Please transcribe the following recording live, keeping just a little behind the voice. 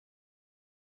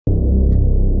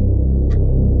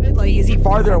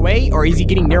farther away or is he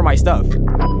getting near my stuff?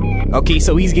 Okay,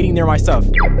 so he's getting near my stuff.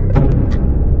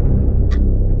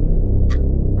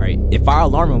 Alright, if I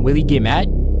alarm him, will he get mad?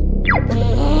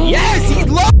 Yes, he's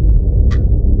low!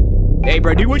 Hey,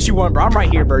 bro, do what you want, bro. I'm right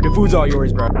here, bro. The food's all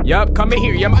yours, bro. Yup, come in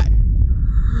here. Yeah, my...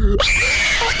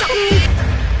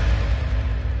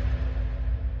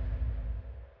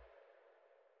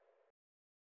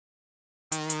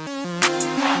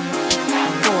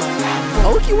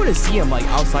 Oh, if you want to see him, like,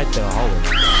 outside the hallway.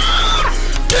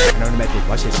 I know the method.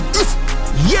 Watch this.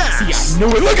 Yes! See, I knew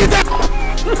it. Look at that!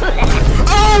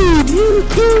 Oh, dude.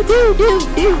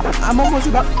 I'm almost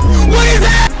about... What is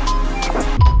that?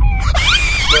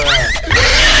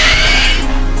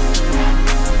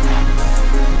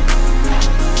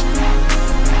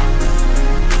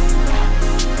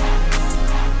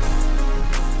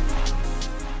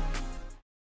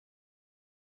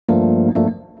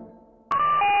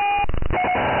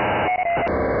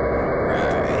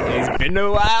 Been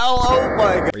a while, oh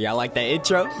my god. Y'all like that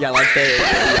intro? Y'all like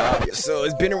that? So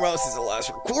it's been a while since I last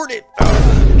recorded.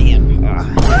 Man.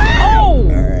 Oh!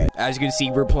 Alright. As you can see,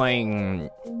 we're playing.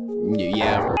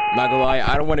 Yeah, not gonna lie,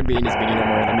 I don't want to be in this video no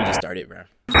more. Let me just start it, bro.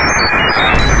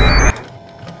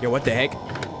 Yo, what the heck?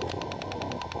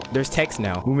 There's text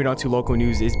now. Moving on to local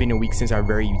news. It's been a week since our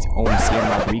very own Sam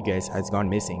Rodriguez has gone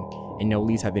missing, and no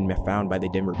leads have been found by the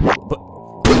Denver police. But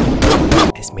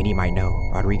as many might know,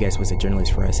 Rodriguez was a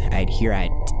journalist for us here at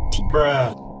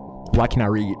Bruh. Why can I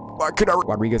read?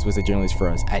 Rodriguez was a journalist for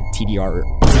us at TDR.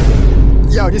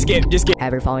 Yo, just get.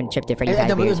 Have her phone chip different. You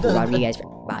guys for Rodriguez.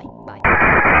 Bye.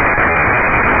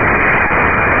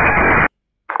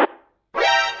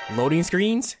 Loading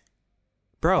screens?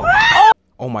 Bro.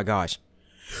 Oh my gosh.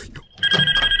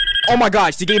 Oh my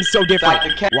gosh, the game's so different.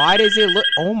 Why does it look?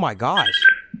 Oh my gosh.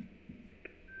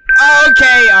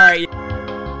 Okay, alright.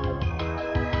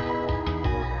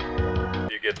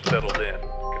 Get settled in.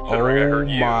 Oh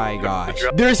my gosh.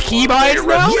 There's keybinds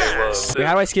now? Yes! Wait,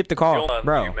 how do I skip the call?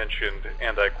 Bro. You mentioned,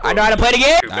 and I I know how to play the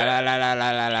game?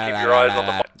 your eyes on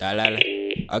the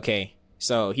Okay,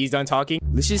 so he's done talking.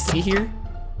 Let's just sit here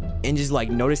and just like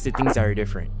notice the things that are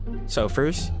different. So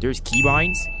first, there's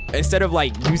keybinds. Instead of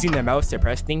like using the mouse to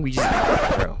press thing, we just,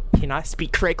 bro, cannot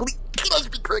speak correctly.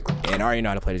 And I already know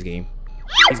how to play this game.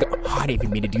 I didn't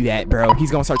even mean to do that, bro. He's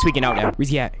gonna start tweaking out now. Where's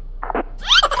he at?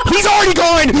 He's already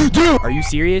gone, dude. Are you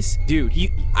serious, dude?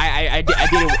 I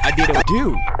did it,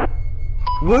 dude.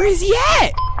 Where is he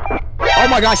at? Oh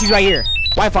my gosh, he's right here.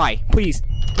 Wi-Fi, please.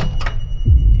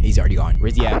 He's already gone.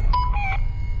 Where's he at,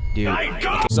 dude?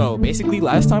 Okay. So basically,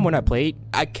 last time when I played,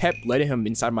 I kept letting him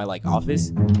inside my like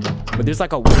office, but there's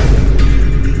like a.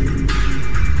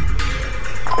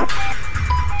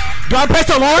 Do I press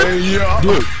the alarm? Yeah.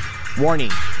 Dude,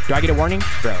 warning. Do I get a warning,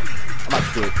 bro? I'm about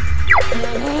to do it.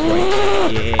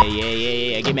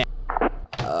 Yeah, get mad.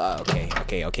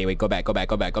 Okay, wait, go back.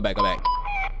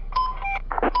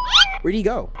 Where'd he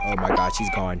go? Oh my gosh, he's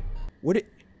gone. What it?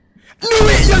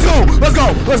 Let's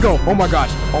go. Oh my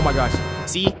gosh.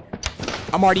 See?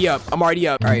 I'm already up.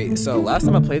 Alright, so last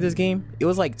time I played this game, it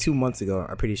was like 2 months ago,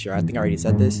 I'm pretty sure. I think I already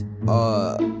said this.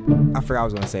 I forgot what I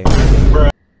was gonna say.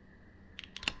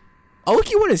 Oh, look,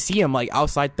 you wanna see him like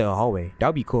outside the hallway. That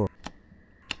would be cool.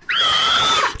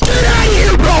 Get out of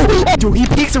here, bro! Dude, he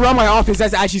peeks around my office.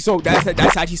 That's actually so.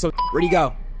 Where'd he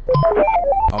go?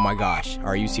 Oh my gosh,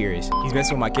 are you serious? He's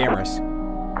messing with my cameras.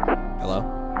 Hello?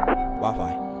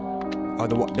 Wi-Fi. Oh,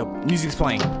 the music's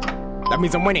playing. That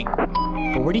means I'm winning.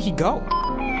 But where did he go?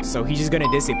 So he's just gonna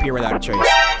disappear without a trace.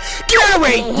 Get out of the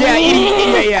way! Yeah,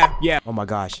 idiot. Yeah. Oh my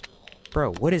gosh,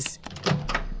 bro, what is?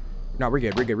 No, we're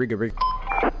good.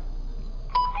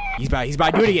 He's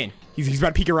about to do it again. He's about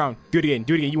to peek around. Do it again.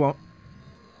 You won't.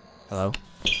 Hello?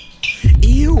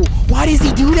 Ew! Why does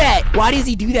he do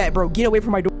that? Bro? Get away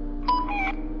from my door.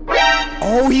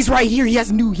 Oh, he's right here. He has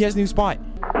a new spot.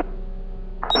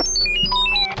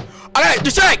 Alright,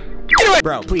 distract! Get away!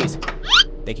 Bro, please.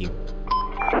 Thank you.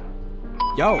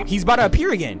 Yo, he's about to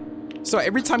appear again. So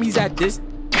every time he's at this,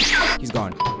 he's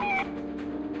gone.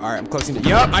 Alright, I'm closing it.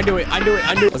 Yup, I knew it.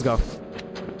 Let's go.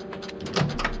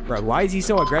 Bro, why is he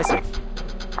so aggressive?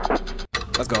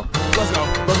 Let's go.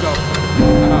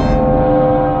 Oh.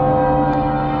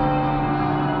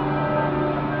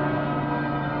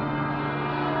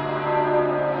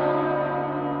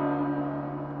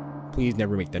 Please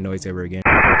never make that noise ever again.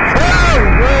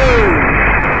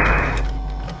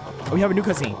 Oh, we have a new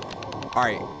cutscene.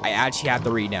 Alright, I actually have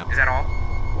to read now. Is that all?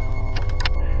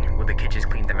 Will the kitchen's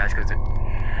clean? The mascots are...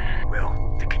 Will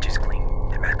the kitchen's clean?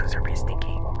 The mascots are being stinky.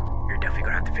 You're definitely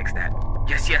gonna have to fix that.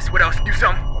 Yes. What else? Do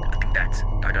some. I think that's...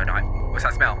 Dot. What's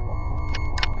that smell?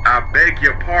 I beg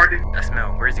your pardon? That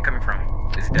smell, where is it coming from?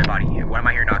 This is a dead body. What am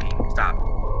I here knocking? Stop.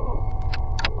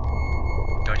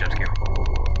 Don't jump scare me.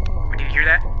 Did you hear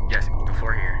that? Yes, the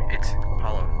floor here. It's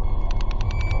hollow.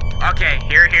 Okay,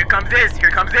 here comes this. Here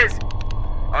comes this.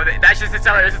 Oh, that's just the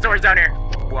cellar. There's a storage down here.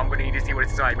 Well, I'm gonna need to see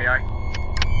what's inside, may I?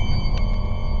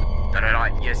 No.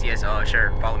 Yes. Oh,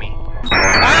 sure. Follow me.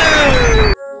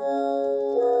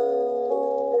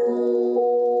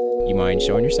 You mind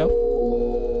showing yourself?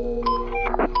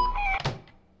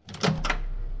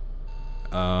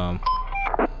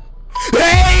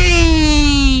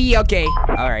 Hey! Okay.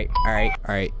 All right.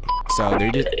 So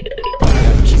they're just.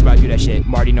 She's about to do that shit.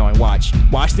 I'm already knowing. Watch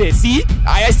this. See?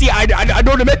 I see. I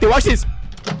know the method. Watch this.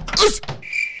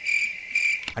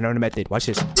 I know the method. Watch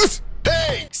this.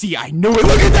 Hey! See, I knew it.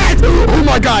 Look at that! Oh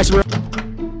my gosh, bro.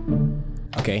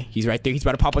 Okay, he's right there. He's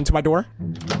about to pop into my door.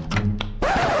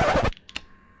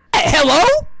 Hello?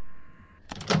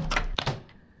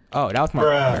 Oh, that was my.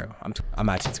 Bro, I'm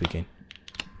actually tweaking.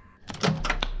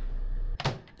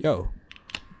 Yo.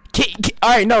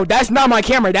 Alright, no, that's not my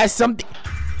camera. That's something.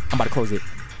 I'm about to close it.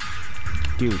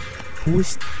 Dude, who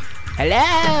is.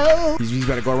 Hello? He's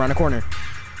about to go around the corner.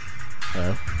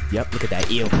 Hello? Yep, look at that.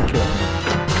 Ew. Alright.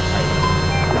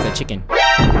 Where's that chicken?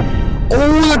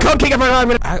 Oh, the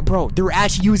cupcake! Bro, they're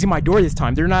actually using my door this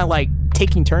time. They're not like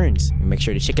taking turns. Make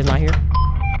sure the chicken's not here.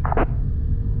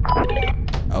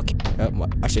 Okay.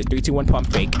 Watch this. 3, 2, 1, pump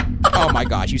fake. Oh my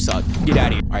gosh, you suck. Get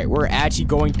out of here. Alright, we're actually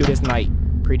going through this night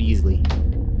pretty easily.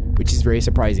 Which is very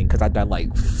surprising because I died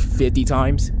like 50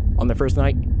 times on the first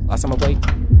night. Last time I played.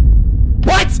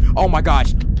 What? Oh my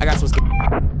gosh. I got so scared.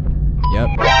 Yep.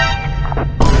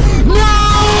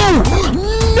 No!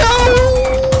 No!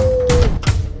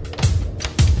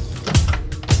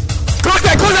 Close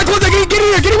that!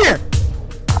 Get in here!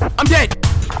 I'm dead!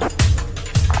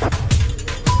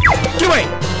 Get away!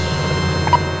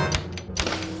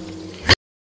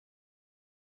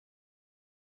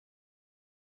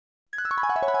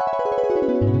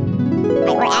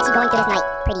 Alright, we're actually going through this night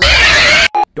pretty.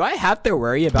 Do I have to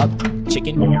worry about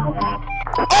chicken?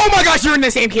 Oh my gosh, you're in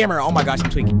the same camera! Oh my gosh, I'm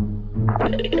tweaking.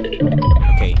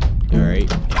 Okay, alright.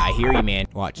 Yeah, I hear you, man.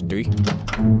 Watch, 3.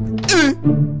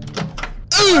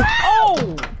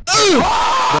 Oh!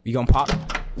 You gonna pop?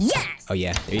 Yes! Oh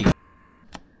yeah, there you go.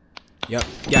 Yep,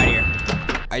 get out of here.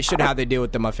 I should have to deal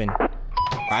with the muffin.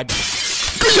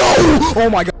 Oh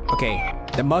my god. Okay,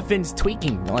 the muffin's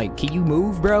tweaking. Like, can you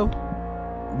move, bro?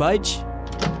 Budge?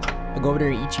 I'll go over there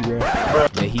and eat you, bro.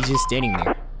 Yeah, he's just standing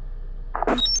there.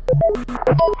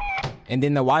 And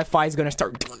then the Wi-Fi is gonna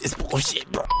start doing this bullshit,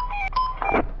 bro.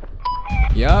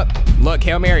 Yup. Look,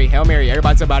 Hail Mary.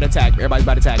 Everybody's about to attack. Get away!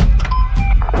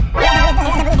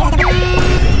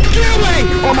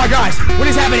 Oh my gosh! What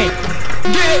is happening?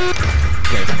 Get it!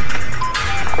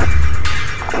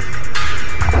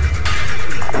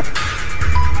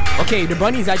 Okay, the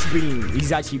bunny's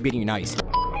actually being nice.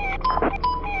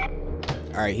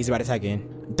 Alright, he's about to attack again.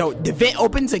 The vent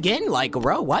opens again? Like,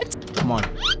 bro, what? Come on.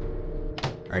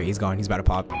 Alright, he's gone. He's about to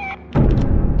pop.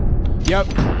 Yep.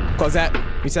 Close that.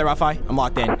 Reset Wi-Fi. I'm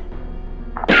locked in.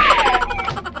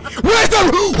 Where's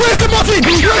the muffin?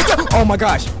 Oh my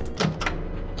gosh.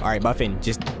 Alright, muffin.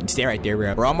 Just stay right there,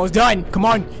 bro. We're almost done. Come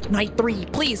on. Night 3.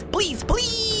 Please.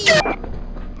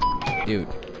 Dude. You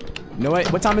know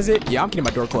what? What time is it? Yeah, I'm keeping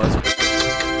my door closed.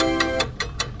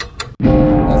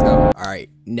 Let's go. Alright,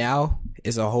 now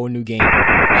it's a whole new game.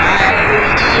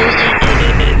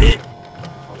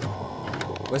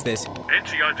 What's this?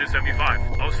 Entry on 75,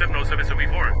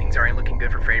 070774. Things aren't looking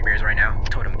good for Freddy Bears right now.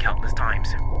 Told him countless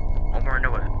times. Omar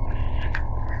Noah.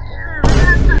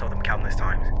 Told them countless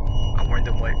times. I warned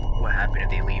them what happened if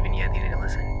they leave and yet they didn't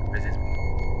listen. What is this?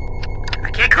 I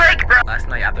can't click, bro! Last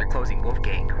night after closing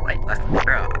Wolfgang. What?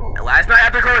 Last night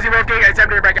after closing Wolfgang, I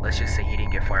attempted to break out. Let's just say he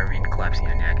didn't get fired in collapsing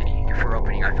in agony. Before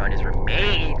opening, I found his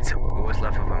remains. What was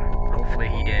left of him? Hopefully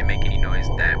he didn't make any noise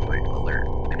that would alert.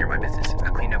 Enter my business. I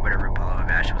cleaned up whatever pile of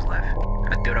ash was left.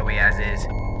 I threw it away as is.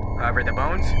 However, the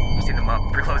bones, you seen them up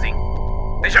for closing.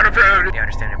 They showed up food! They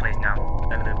understand their place now.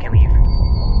 None of them can leave.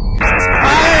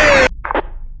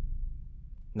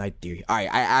 Night theory. Alright,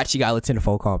 I actually gotta listen to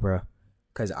phone call, bro.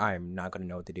 Cause I'm not gonna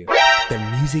know what to do. The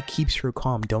music keeps her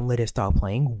calm. Don't let it stop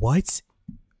playing. What?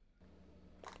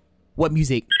 What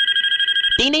music?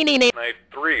 Ding ding ding ding. Night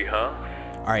 3, huh?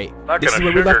 Alright. Not This is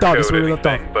gonna where we left off.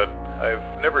 sugarcoat but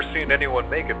I've never seen anyone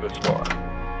make it this far.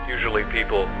 Usually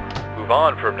people move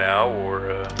on from now,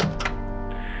 or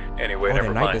anyway,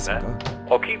 never mind that.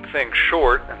 I'll keep things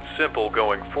short and simple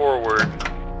going forward.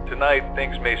 Tonight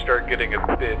things may start getting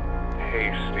a bit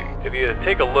hasty. If you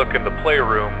take a look in the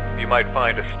playroom, you might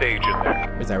find a stage in there.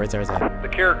 Where's that? The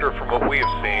character, from what we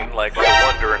have seen, likes to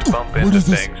wander and bump into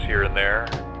things here and there,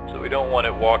 so we don't want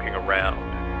it walking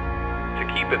around. To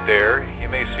keep it there, you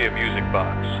may see a music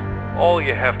box. All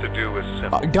you have to do is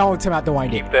simple. Don't tell me about the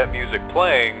wind Keep that music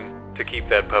playing to keep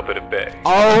that puppet at bay.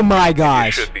 Oh my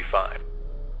gosh. You should be fine.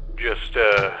 Just,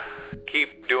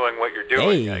 keep doing what you're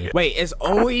doing, I guess. Wait, it's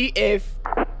only if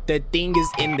the thing is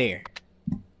in there.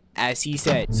 As he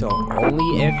said. So,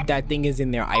 only if that thing is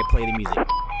in there, I play the music.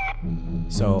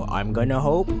 So, I'm gonna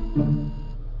hope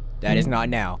that is not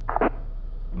now.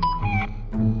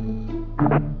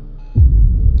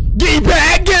 Get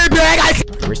back!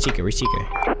 Where's Chica?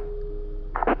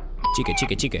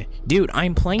 Chica. Dude,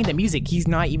 I'm playing the music. He's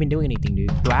not even doing anything,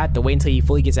 dude. Do I have to wait until he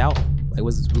fully gets out? Like,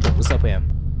 what's up with him?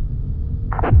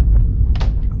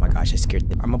 Oh my gosh, I scared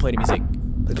them. I'm gonna play the music.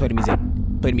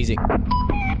 Play the music.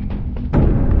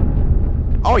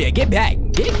 Oh yeah, get back.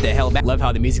 Get the hell back. Love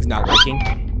how the music's not working.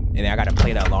 And then I gotta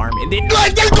play the alarm. And then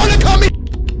they're gonna come in!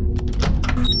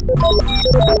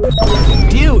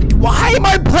 Dude, why am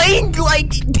I playing like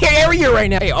Terraria right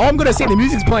now? Hey, all I'm gonna say, the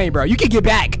music's playing, bro. You can get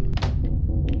back.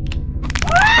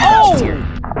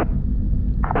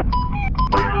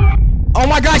 Oh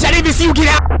my gosh, I didn't even see you get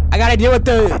out. I gotta deal with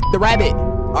the rabbit.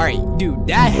 Alright, dude,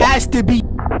 that has to be.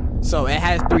 So it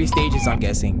has 3 stages, I'm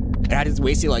guessing. And I just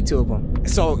wasted like 2 of them.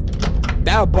 So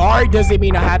that bar doesn't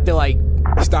mean I have to like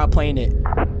stop playing it.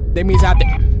 That means I have to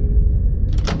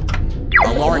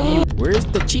alarm you. Where's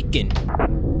the chicken?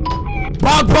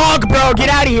 Bog, bro, get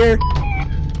out of here.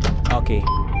 Okay.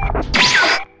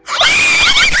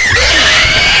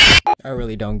 I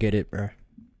really don't get it, bro.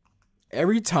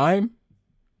 Every time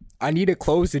I need to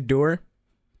close the door,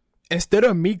 instead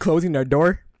of me closing the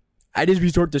door, I just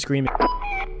resort to screaming.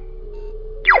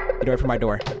 Get away from my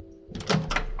door.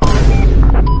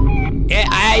 Yeah,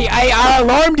 I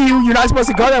alarmed you. You're not supposed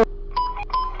to go that way.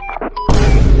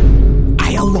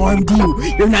 I alarmed you.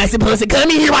 You're not supposed to come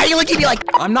in here. Why are you looking at me like?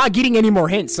 I'm not getting any more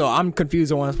hints, so I'm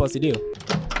confused on what I'm supposed to do.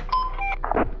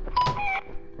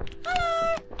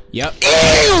 Yep.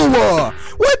 Ew!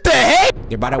 What the heck?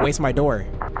 You're about to waste my door.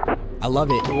 I love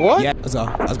it. What? Yeah, let's go.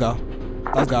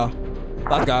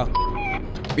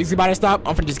 Music's about to stop.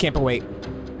 I'm finna just camp and wait.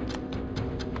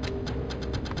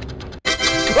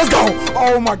 Let's go!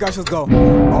 Oh my gosh, let's go.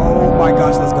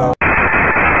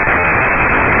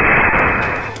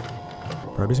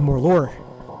 Bro, there's more lore.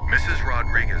 Mrs.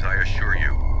 Rodriguez, I assure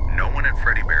you, no one at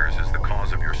Freddy Bear's is the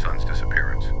cause of your son's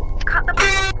disappearance. Cut the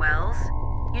Wells.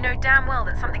 You know damn well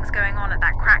that something's going on at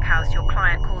that crack house your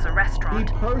client calls a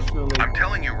restaurant. I'm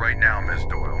telling you right now, Ms.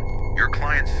 Doyle, your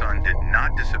client's son did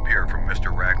not disappear from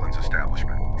Mr. Ragland's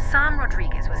establishment. Sam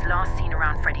Rodriguez was last seen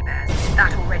around Freddy Bear's.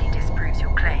 That already disproves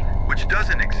your claim. Which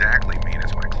doesn't exactly mean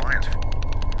it's my client's fault.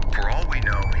 For all we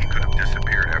know, he could have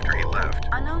disappeared after he left.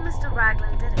 I know Mr.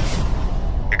 Ragland did it.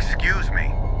 Excuse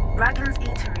me? Ragland's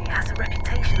eatery has a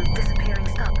reputation of disappearing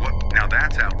stuff. What? Now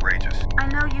that's outrageous. I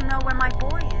know you know where my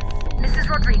boy is. Mrs.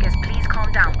 Rodriguez, please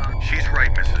calm down, Mom. She's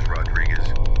right, Mrs.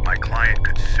 Rodriguez. My client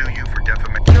could sue you for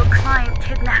defamation. Your client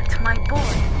kidnapped my boy.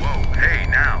 Whoa, hey,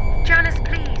 now. Janice,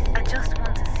 please. I just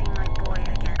want to see my boy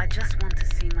again.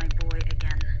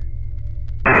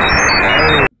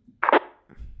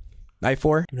 Night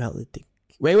 4. Do not let the...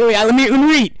 Wait, let me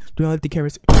read. Do not let the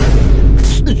cameras...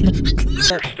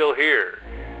 You're still here.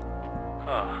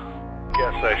 Huh.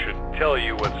 Guess I should tell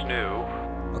you what's new.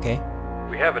 Okay.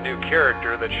 We have a new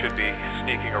character that should be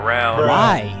sneaking around.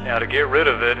 Why? Now to get rid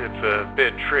of it, it's a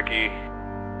bit tricky.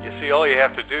 You see, all you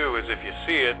have to do is if you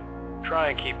see it, try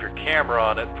and keep your camera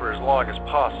on it for as long as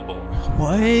possible.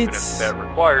 What? Even if that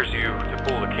requires you to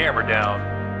pull the camera down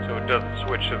so it doesn't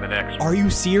switch to the next one. Are you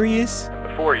serious? And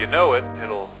before you know it,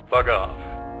 it'll bug off.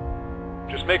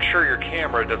 Just make sure your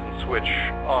camera doesn't switch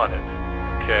on it.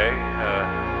 Okay?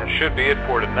 That should be it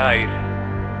for tonight.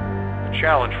 A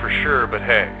challenge for sure, but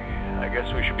hey, I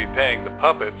guess we should be paying the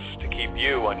puppets to keep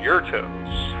you on your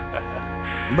toes.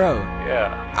 Bro,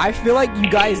 yeah. I feel like you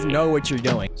guys know what you're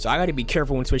doing. So I gotta be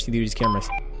careful when switching through these cameras.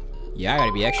 Yeah, I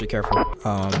gotta be extra careful.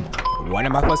 What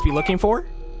am I supposed to be looking for?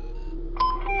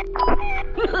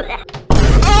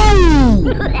 Oh!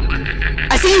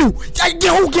 I see you!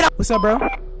 Yo, get up! What's up, bro?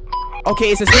 Okay,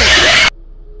 it's a snake.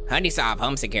 Honey solve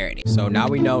home security. So now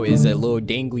we know it's a little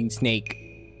dangling snake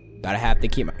that I have to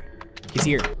keep my... He's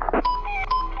here.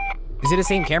 Is it the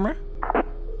same camera?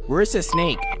 Where's the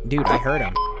snake? Dude, I heard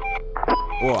him.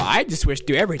 Well, I just switched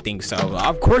through everything, so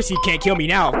of course he can't kill me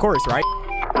now, of course, right?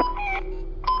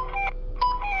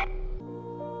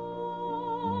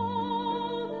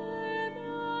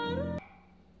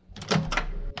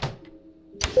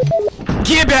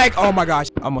 Get back! back. Oh my gosh.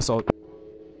 Almost sold.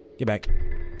 Get back.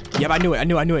 Yep, I knew it. I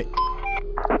knew it.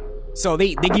 So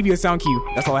they give you a sound cue.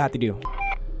 That's all I have to do.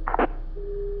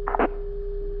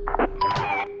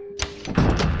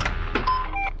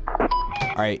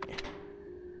 Alright.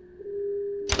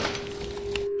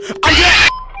 I'm dead!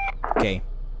 Okay.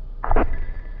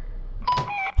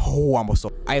 Oh, almost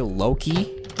sold. I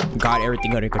low-key got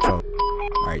everything under control.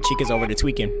 Alright, Chica's over to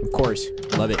tweaking. Of course.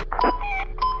 Love it.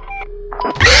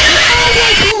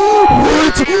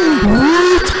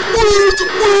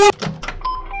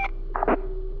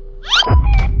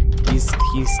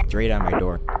 He's straight at my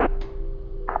door.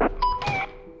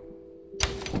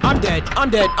 I'm dead. I'm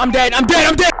dead. I'm dead. I'm dead.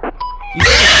 I'm dead.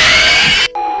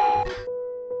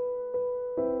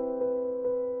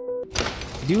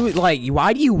 Dude, like,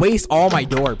 why do you waste all my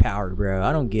door power, bro?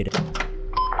 I don't get it.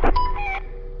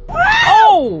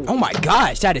 Oh! Oh my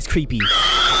gosh, that is creepy.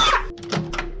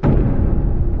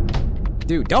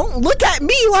 Dude, don't look at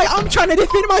me like I'm trying to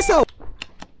defend myself.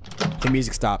 The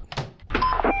music stopped.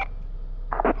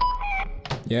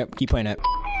 Yep, keep playing that.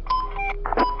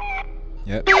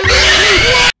 Yep.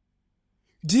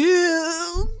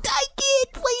 Dude, I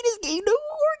can't play this game no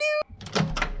more, dude.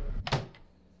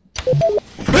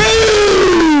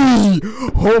 Hey!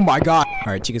 Oh my god.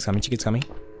 Alright, Chica's coming, Chica's coming.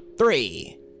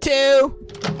 3, 2,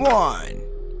 1,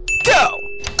 go!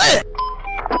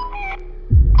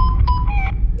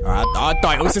 I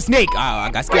thought it was a snake. I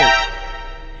got scared.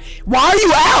 Why are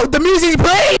you out? The music's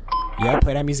playing! Yeah,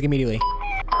 play that music immediately.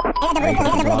 Get out of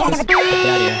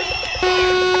here.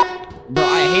 Bro, I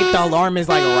hate the alarm is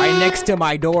like right next to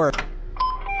my door.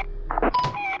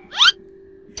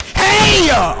 Hey!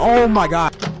 Oh my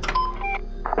god.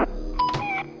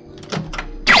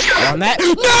 On that.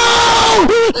 No!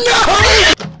 No!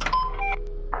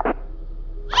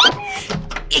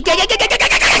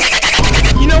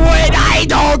 You know what? I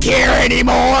don't care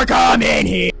anymore. Come in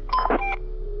here.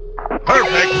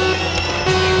 Perfect.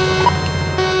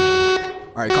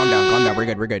 Alright, calm down, calm down. We're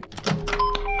good, we're good.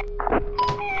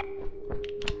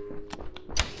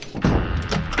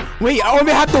 Wait, I don't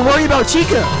even have to worry about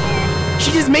Chica.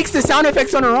 She just makes the sound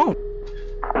effects on her own.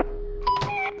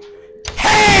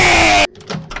 Hey!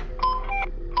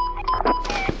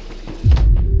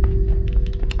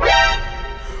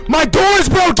 My door is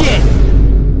broken!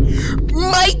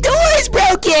 My door is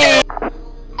broken!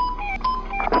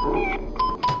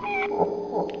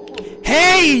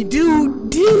 Hey, dude!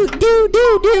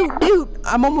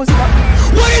 I'm almost about.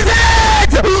 What is that?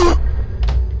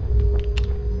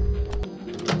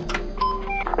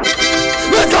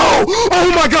 Let's go!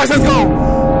 Oh my gosh, let's go!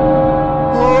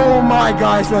 Oh my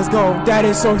gosh, let's go. That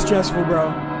is so stressful,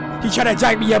 bro. He tried to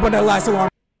jack me up on that last alarm.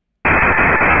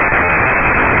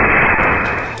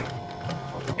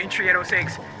 Entry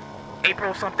 806.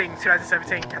 April something,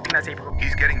 2017. I think that's April.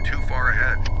 He's getting too far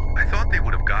ahead. I thought they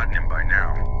would have gotten him by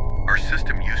now. Our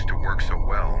system used to work so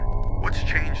well. What's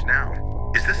changed now?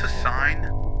 Is this a sign?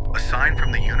 A sign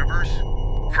from the universe?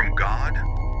 From God?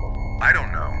 I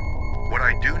don't know. What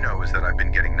I do know is that I've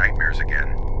been getting nightmares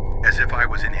again. As if I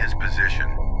was in his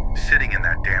position, sitting in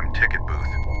that damn ticket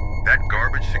booth. That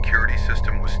garbage security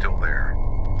system was still there.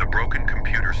 The broken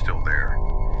computer still there.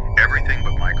 Everything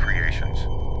but my creations.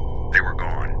 They were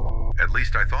gone. At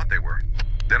least I thought they were.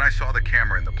 Then I saw the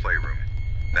camera in the playroom.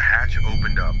 The hatch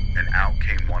opened up and out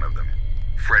came one of them.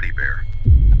 Freddy Bear.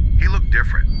 He looked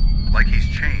different, like he's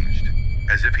changed,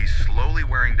 as if he's slowly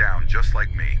wearing down just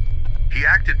like me. He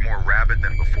acted more rabid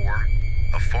than before,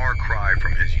 a far cry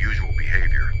from his usual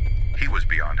behavior. He was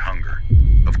beyond hunger.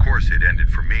 Of course, it ended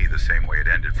for me the same way it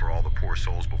ended for all the poor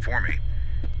souls before me,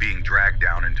 being dragged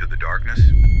down into the darkness.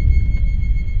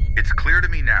 It's clear to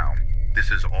me now,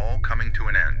 this is all coming to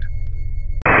an end.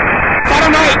 Final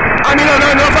night! I mean,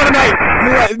 no, final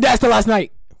night! That's the last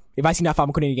night. If I see that,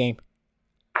 I'm quitting the game.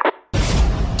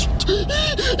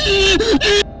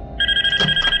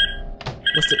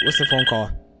 What's the phone call?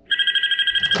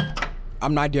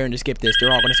 I'm not daring to skip this.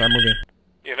 They're all gonna start moving.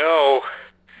 You know,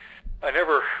 I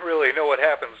never really know what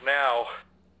happens now.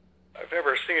 I've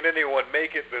never seen anyone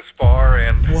make it this far,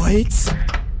 and... What?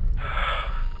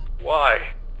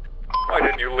 Why? Why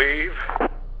didn't you leave?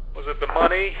 Was it the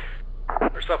money?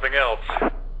 Or something else?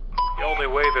 The only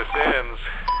way this ends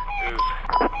is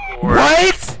for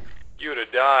you to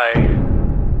die.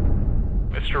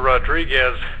 Mr.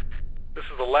 Rodriguez, this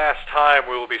is the last time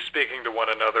we will be speaking to one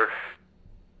another.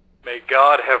 May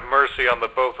God have mercy on the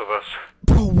both of us.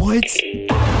 Bro, what?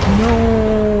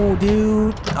 No,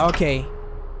 dude. Okay.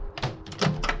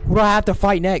 Who do I have to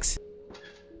fight next?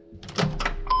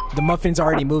 The muffin's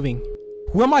already moving.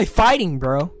 Who am I fighting,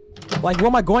 bro? Like, who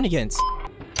am I going against?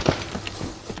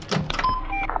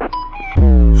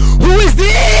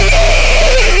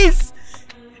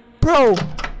 Bro.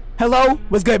 Hello?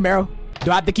 What's good, Meryl?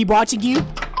 Do I have to keep watching you?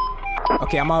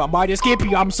 Okay, I'm about to skip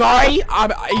you. I'm sorry.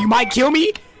 You might kill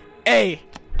me. Hey,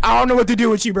 I don't know what to do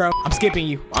with you, bro. I'm skipping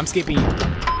you. I'm skipping you.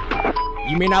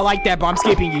 You may not like that, but I'm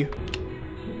skipping you.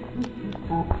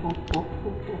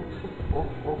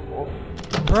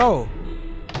 Bro.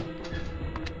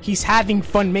 He's having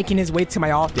fun making his way to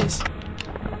my office.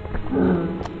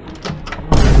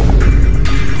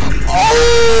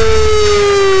 Oh!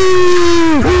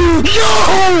 Yo!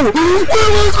 What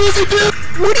am I supposed to do?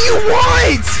 What do you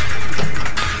want?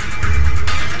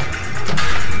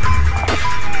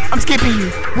 I'm skipping you.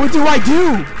 What do I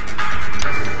do?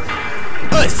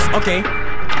 Us. Okay.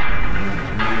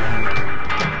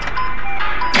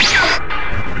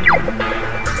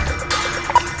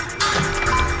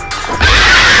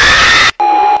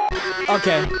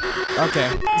 Okay. Okay.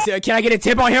 So, can I get a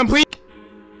tip on him, please?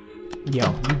 Yo,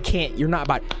 you can't. You're not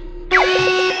about.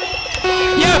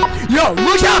 Yo,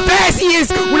 look how fast he is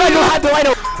when I don't have the light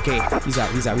up. Okay, he's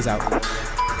out.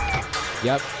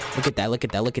 Yep. Look at that. Look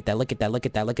at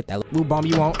that. Move, bomb,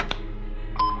 you won't.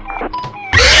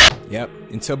 Yep.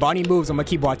 Until Bonnie moves, I'm gonna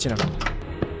keep watching him.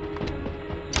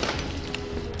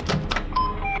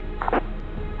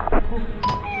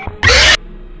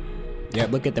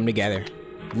 Yep, look at them together.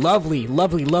 Lovely. Hey!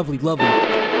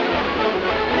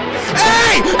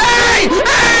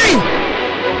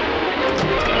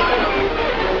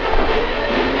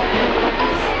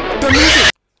 The music.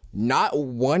 Not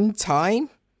one time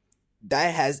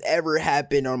that has ever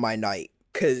happened on my night.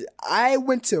 Cause I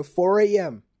went to 4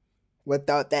 a.m.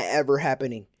 without that ever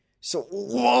happening. So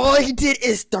all I did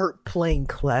is start playing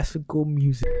classical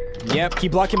music. Yep,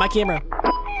 keep blocking my camera.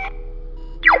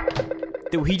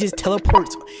 Dude, he just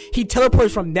teleports. He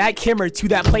teleports from that camera to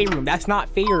that playroom. That's not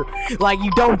fair. Like, you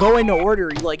don't go into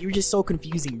order. Like, you're just so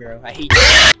confusing, bro. I hate you.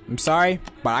 I'm sorry,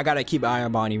 but I gotta keep an eye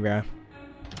on Bonnie, bro.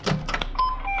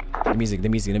 The music. Dude,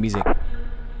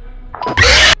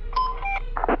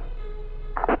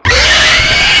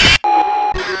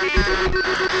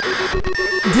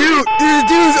 this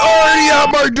dude's already at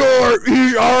my door.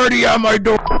 He's already at my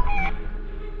door.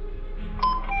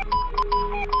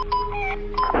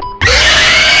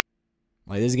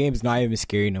 Like, this game's not even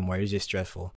scary no more. It's just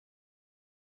stressful.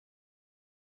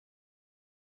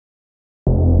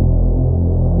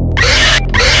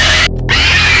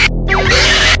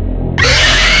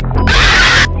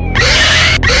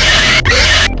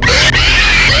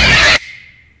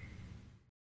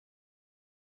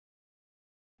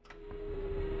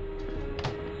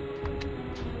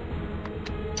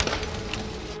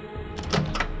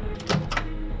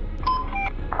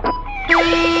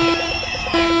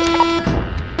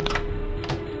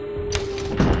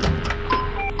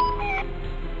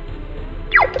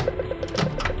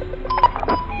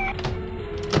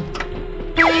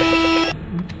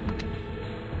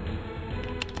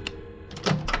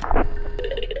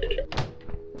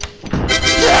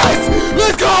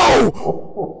 Oh my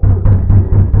gosh!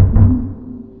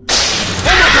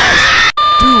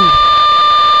 Dude!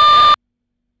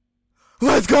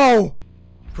 Let's go!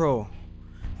 Bro,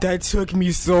 that took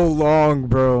me so long,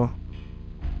 bro.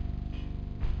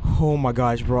 Oh my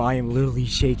gosh, bro, I am literally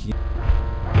shaking.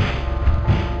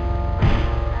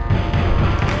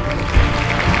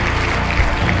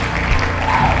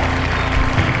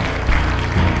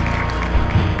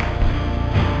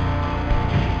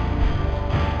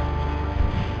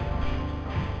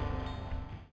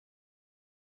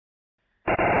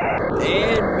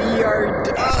 And we are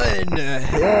done.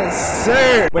 Yes,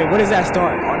 sir. Wait, what does that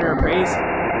start? Honor and praise?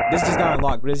 This just got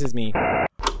unlocked. What does this mean?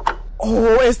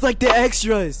 Oh, it's like the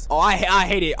extras. Oh, I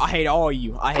hate it. I hate all of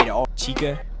you. I hate it all.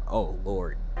 Chica. Oh,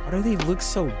 Lord. Why do they look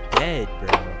so dead, bro?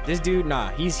 This dude,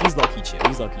 nah, he's low-key chill.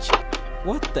 He's low-key chill.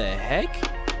 What the heck?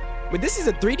 Wait, this is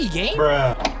a 3D game?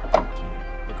 Bruh.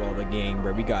 Look at all the gang,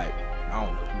 bro. We got, I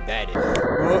don't know who that is.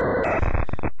 Oh.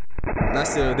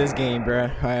 That's this game,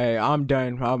 bro. Alright, I'm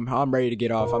done. I'm ready to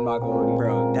get off. I'm not going,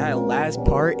 bro. That last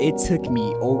part, it took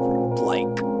me over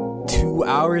like 2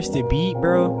 hours to beat,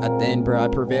 bro. At the end, bro, I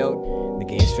prevailed. The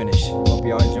game's finished. Hope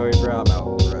y'all enjoyed, bro. I'm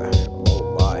out, bro.